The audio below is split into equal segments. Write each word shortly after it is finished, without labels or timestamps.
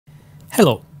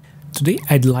Hello! Today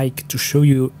I'd like to show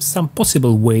you some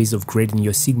possible ways of grading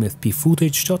your CinemaFP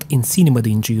footage shot in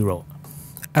CinemaDNG RAW.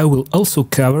 I will also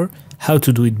cover how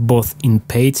to do it both in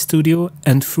paid studio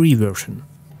and free version.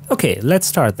 Okay, let's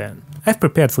start then. I've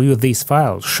prepared for you this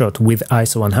file shot with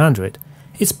ISO 100.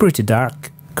 It's pretty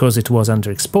dark, cause it was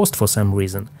underexposed for some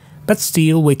reason, but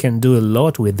still we can do a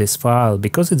lot with this file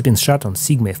because it's been shot on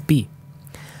CinemaFP.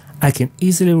 I can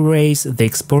easily raise the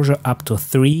exposure up to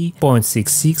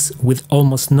 3.66 with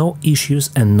almost no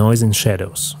issues and noise in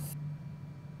shadows.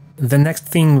 The next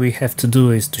thing we have to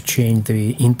do is to change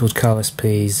the input color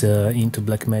space into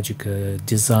Blackmagic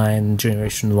Design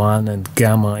Generation 1 and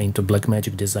Gamma into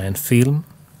Blackmagic Design Film.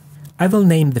 I will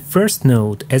name the first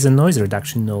node as a noise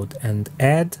reduction node and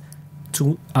add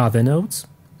two other nodes.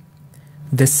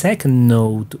 The second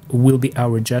node will be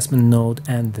our adjustment node,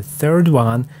 and the third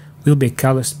one will be a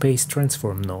color space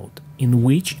transform node, in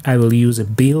which I will use a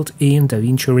built-in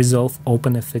Davinci Resolve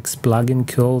OpenFX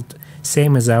plugin called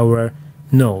same as our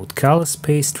node, color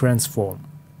space transform.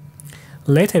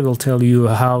 Later I will tell you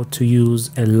how to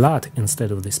use a LUT instead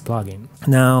of this plugin.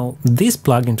 Now, this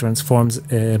plugin transforms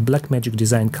a Blackmagic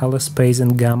Design color space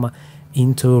and gamma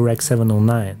into Rec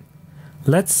 709.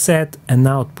 Let's set an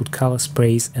output color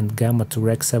space and gamma to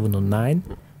Rec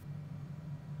 709.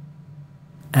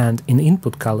 And in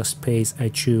input color space I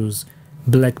choose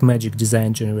Blackmagic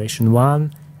Design Generation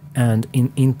 1 and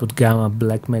in input gamma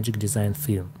Blackmagic Design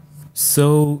Film.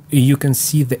 So you can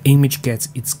see the image gets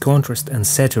its contrast and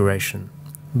saturation.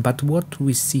 But what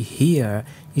we see here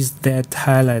is that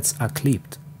highlights are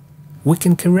clipped. We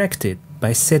can correct it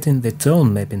by setting the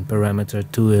tone mapping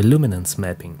parameter to a luminance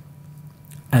mapping.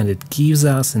 And it gives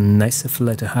us a nicer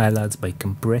flatter highlights by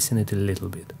compressing it a little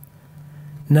bit.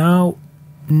 Now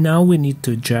we need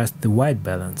to adjust the white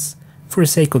balance. For the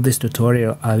sake of this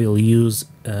tutorial I will use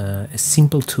a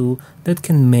simple tool that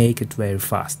can make it very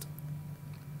fast.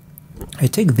 I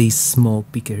take this small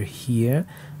picker here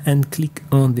and click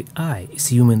on the eye,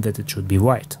 assuming that it should be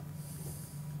white.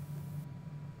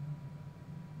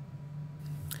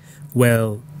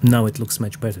 Well, now it looks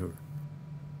much better.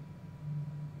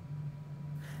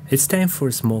 It's time for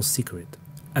a small secret.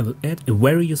 I will add a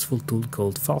very useful tool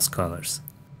called false colors.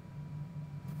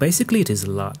 Basically, it is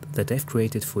a LUT that I've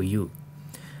created for you.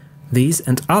 These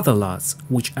and other LUTs,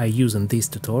 which I use in this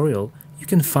tutorial, you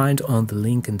can find on the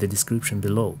link in the description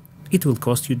below. It will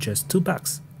cost you just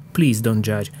 $2. Please don't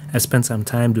judge, I spent some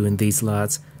time doing these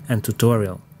LUTs and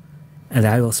tutorial, and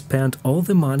I will spend all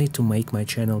the money to make my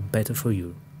channel better for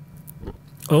you.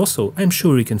 Also, I'm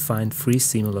sure you can find free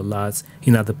similar LUTs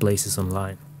in other places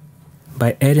online.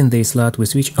 By adding this LUT, we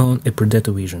switch on a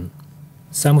Predator Vision.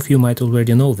 Some of you might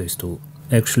already know this tool.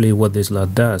 Actually, what this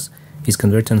LUT does is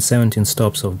converting 17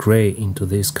 stops of gray into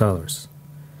these colors.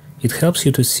 It helps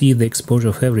you to see the exposure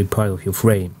of every part of your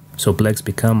frame, so blacks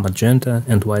become magenta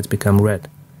and whites become red.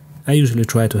 I usually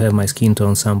try to have my skin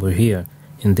tone somewhere here,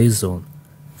 in this zone,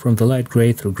 from the light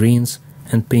gray through greens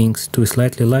and pinks to a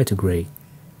slightly lighter gray.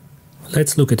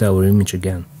 Let's look at our image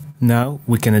again. Now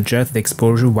we can adjust the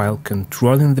exposure while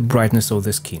controlling the brightness of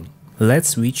the skin. Let's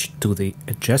switch to the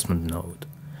adjustment node.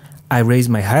 I raise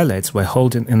my highlights while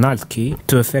holding an Alt key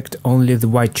to affect only the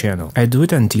white channel. I do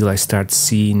it until I start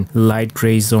seeing light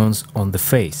gray zones on the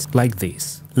face, like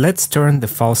this. Let's turn the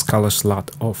false colors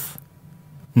LUT off.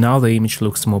 Now the image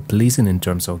looks more pleasing in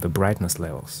terms of the brightness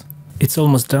levels. It's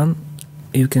almost done.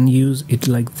 You can use it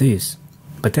like this,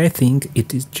 but I think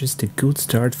it is just a good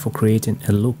start for creating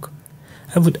a look.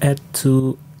 I would add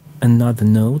two another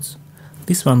nodes.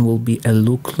 This one will be a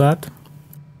look LUT,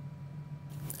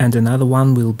 and another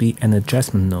one will be an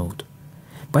adjustment node.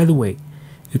 By the way,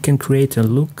 you can create a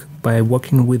look by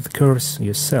working with curves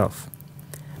yourself,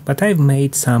 but I've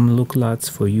made some look LUTs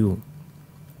for you.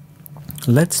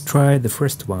 Let's try the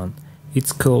first one.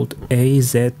 It's called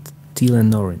AZ Teal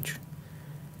and Orange.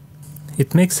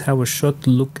 It makes our shot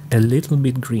look a little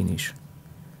bit greenish.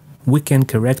 We can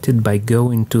correct it by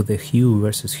going to the hue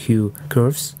versus hue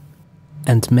curves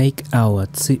and make our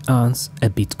cyans a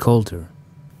bit colder.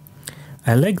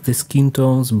 I like the skin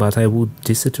tones, but I would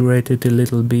desaturate it a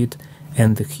little bit,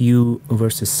 and the hue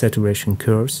versus saturation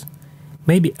curves.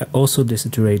 Maybe I also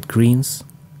desaturate greens,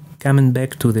 coming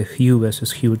back to the hue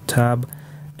versus hue tab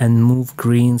and move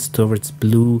greens towards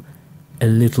blue a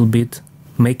little bit,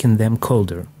 making them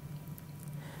colder.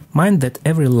 Mind that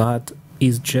every LUT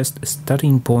is just a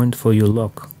starting point for your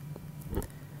look.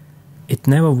 It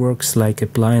never works like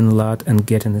applying LUT and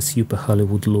getting a super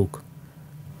Hollywood look.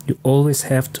 You always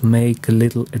have to make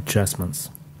little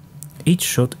adjustments. Each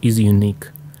shot is unique.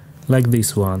 Like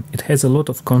this one, it has a lot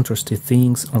of contrasty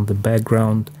things on the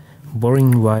background,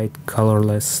 boring white,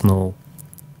 colorless snow.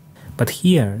 But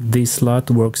here this LUT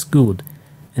works good,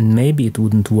 and maybe it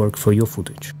wouldn't work for your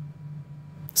footage.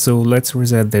 So let's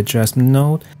reset the adjustment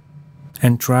node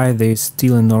and try this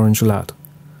teal and orange LUT.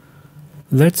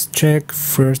 Let's check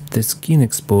first the skin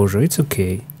exposure. It's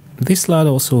okay. This LUT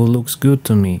also looks good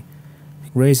to me.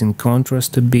 Raising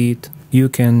contrast a bit, you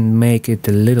can make it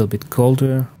a little bit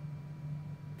colder.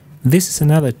 This is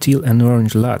another teal and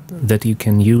orange LUT that you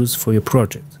can use for your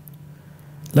project.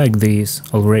 Like this,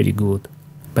 already good.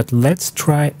 But let's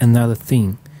try another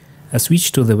thing. I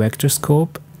switch to the vector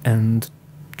scope and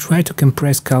try to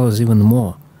compress colors even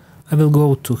more. I will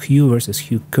go to hue versus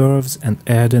hue curves and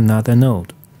add another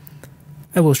node.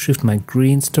 I will shift my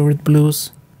greens toward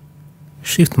blues,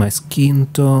 shift my skin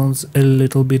tones a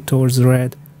little bit towards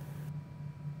red.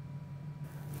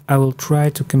 I will try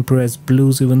to compress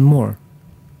blues even more.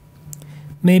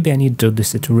 Maybe I need to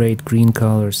desaturate green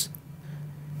colors.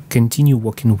 Continue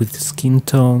working with the skin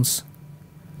tones.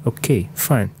 Okay,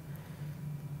 fine.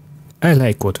 I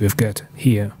like what we've got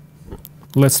here.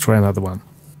 Let's try another one.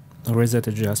 Reset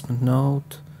adjustment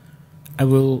node. I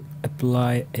will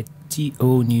apply a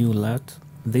TO new LUT.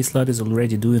 This LUT is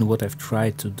already doing what I've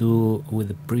tried to do with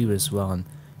the previous one.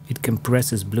 It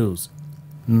compresses blues.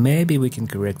 Maybe we can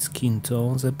correct skin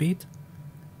tones a bit.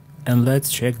 And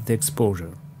let's check the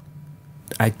exposure.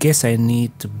 I guess I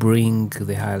need to bring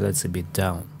the highlights a bit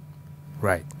down.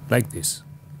 Right, like this.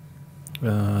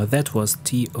 That was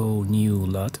TO new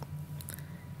LUT.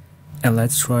 And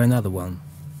let's try another one.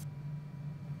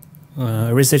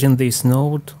 Resetting this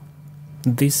node.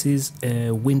 This is a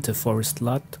winter forest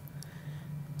LUT.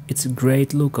 It's a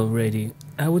great look already.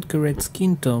 I would correct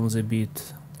skin tones a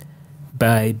bit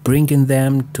by bringing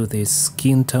them to this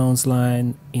skin tones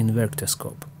line in vector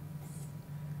scope.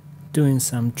 Doing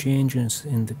some changes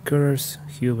in the curves,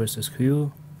 hue versus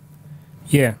hue.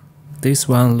 Yeah, this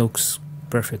one looks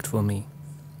perfect for me.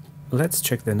 Let's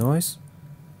check the noise.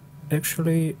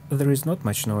 Actually, there is not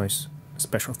much noise.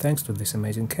 Special thanks to this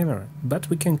amazing camera. But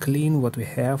we can clean what we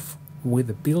have with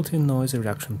the built-in noise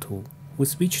reduction tool. We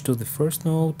switch to the first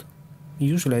node.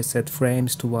 Usually I set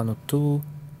frames to 1 or 2.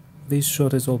 This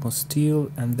shot is almost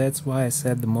still, and that's why I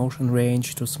set the motion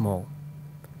range to small.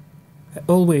 I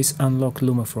always unlock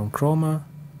Luma from Chroma,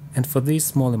 and for this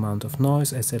small amount of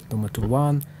noise I set Luma to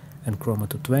 1 and Chroma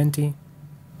to 20.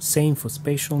 Same for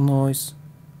spatial noise.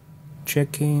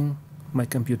 Checking. My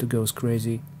computer goes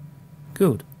crazy.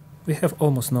 Good. We have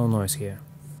almost no noise here.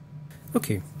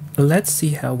 Okay, let's see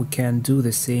how we can do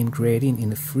the same grading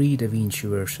in a free Davinci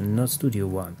version, not Studio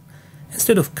One.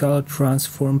 Instead of color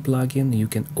transform plugin, you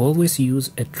can always use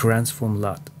a transform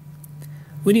LUT.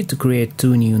 We need to create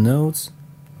 2 new nodes.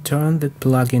 Turn the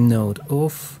plugin node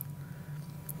off.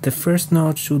 The first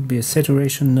node should be a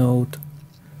saturation node.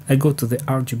 I go to the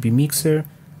RGB mixer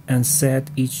and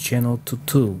set each channel to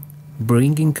 2,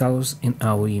 bringing colors in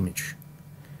our image.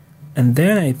 And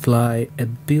then I apply a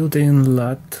built-in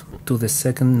LUT to the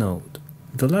second node.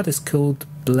 The LUT is called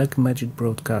Blackmagic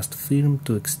Broadcast Film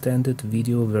to Extended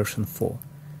Video version 4.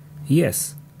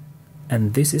 Yes,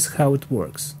 and this is how it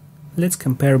works. Let's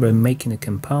compare by making a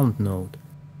compound node.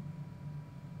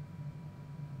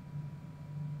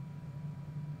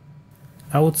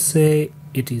 I would say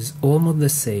it is almost the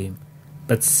same,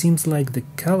 but seems like the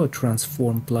color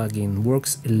transform plugin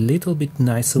works a little bit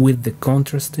nicer with the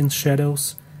contrast in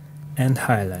shadows and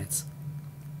highlights.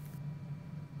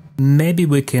 Maybe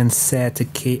we can set a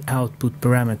K output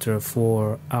parameter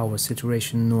for our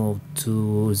saturation node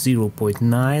to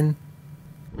 0.9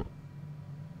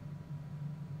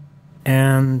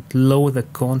 and lower the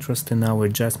contrast in our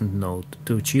adjustment node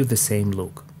to achieve the same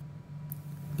look.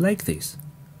 Like this.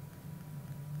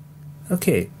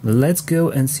 Okay, let's go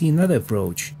and see another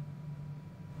approach.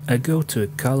 I go to a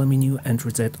color menu and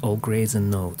reset all grades and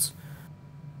nodes.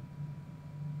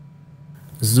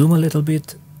 Zoom a little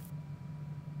bit.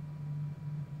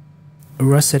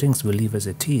 RAW settings will leave as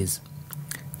it is.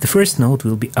 The first node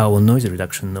will be our noise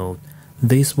reduction node.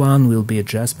 This one will be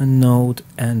adjustment node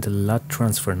and a LUT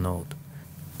transfer node.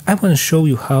 I want to show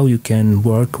you how you can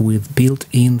work with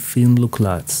built-in film look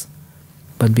LUTs.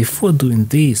 But before doing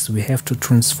this, we have to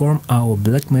transform our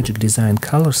Blackmagic Design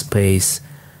color space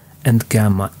and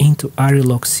gamma into ARRI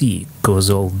Lock C,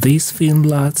 cause all these film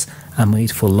LUTs are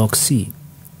made for Lock C.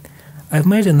 I've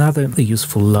made another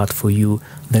useful LUT for you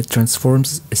that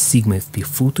transforms a Sigma FP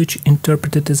footage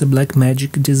interpreted as a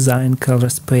Blackmagic Design color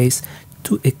space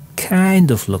to a kind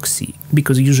of Lock C,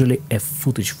 because usually a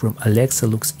footage from Alexa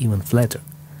looks even flatter.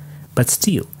 But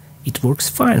still, it works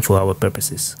fine for our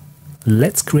purposes.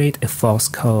 Let's create a false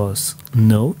colors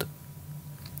node.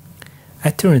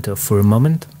 I turn it off for a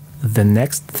moment. The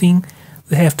next thing,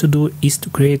 we have to do is to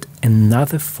create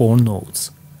another 4 nodes.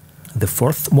 The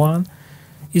fourth one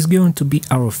is going to be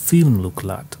our film look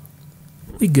LUT.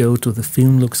 We go to the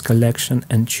film looks collection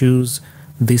and choose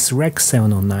this Rec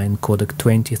 709 codec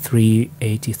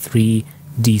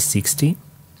 2383D60.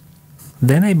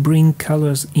 Then I bring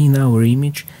colors in our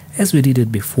image as we did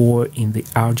it before in the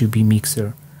RGB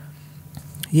mixer.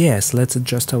 Yes, let's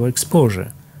adjust our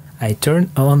exposure. I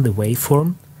turn on the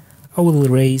waveform, I will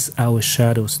raise our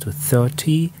shadows to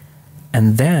 30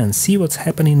 and then see what's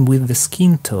happening with the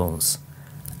skin tones.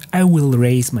 I will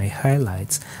raise my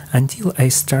highlights until I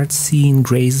start seeing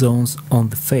gray zones on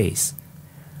the face.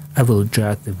 I will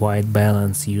adjust the white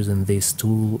balance using this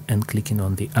tool and clicking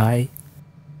on the eye.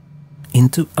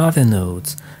 Into other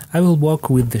nodes, I will work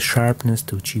with the sharpness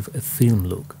to achieve a film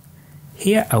look.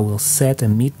 Here I will set a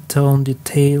mid-tone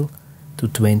detail to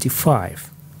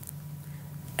 25.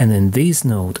 And in this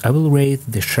node I will raise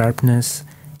the sharpness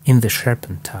in the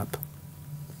Sharpen tab.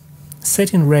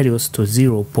 Setting radius to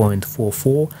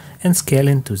 0.44 and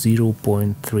scaling to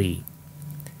 0.3.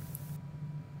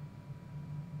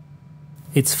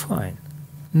 It's fine.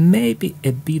 Maybe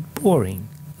a bit boring.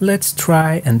 Let's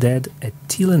try and add a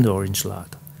teal and orange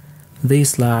LUT.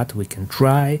 This LUT we can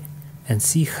try and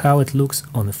see how it looks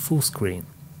on a full screen.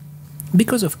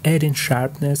 Because of adding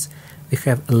sharpness, we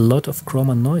have a lot of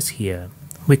chroma noise here.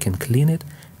 We can clean it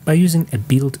by using a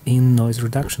built-in noise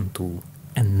reduction tool.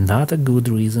 Another good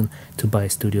reason to buy a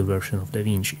studio version of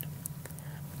Davinci.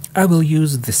 I will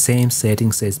use the same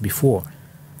settings as before.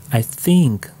 I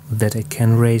think that I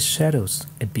can raise shadows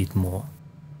a bit more.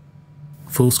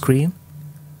 Full screen?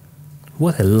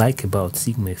 What I like about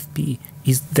Sigma FP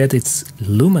is that its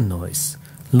lumen noise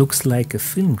looks like a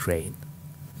film grain,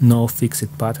 no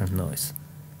fixed pattern noise.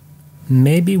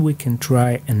 Maybe we can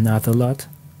try another LUT.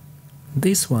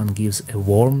 This one gives a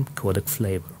warm codec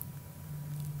flavor.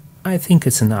 I think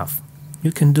it's enough.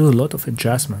 You can do a lot of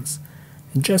adjustments,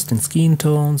 adjusting skin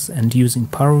tones and using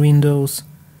power windows.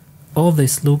 All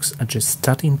these looks are just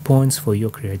starting points for your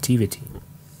creativity.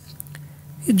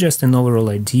 It's just an overall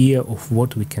idea of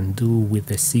what we can do with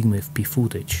the Sigma FP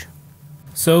footage.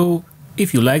 So,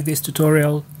 if you like this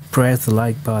tutorial, press the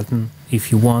like button.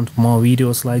 If you want more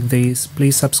videos like this,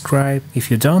 please subscribe.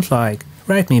 If you don't like,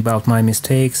 write me about my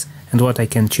mistakes and what I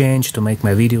can change to make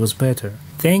my videos better.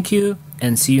 Thank you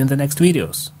and see you in the next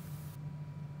videos.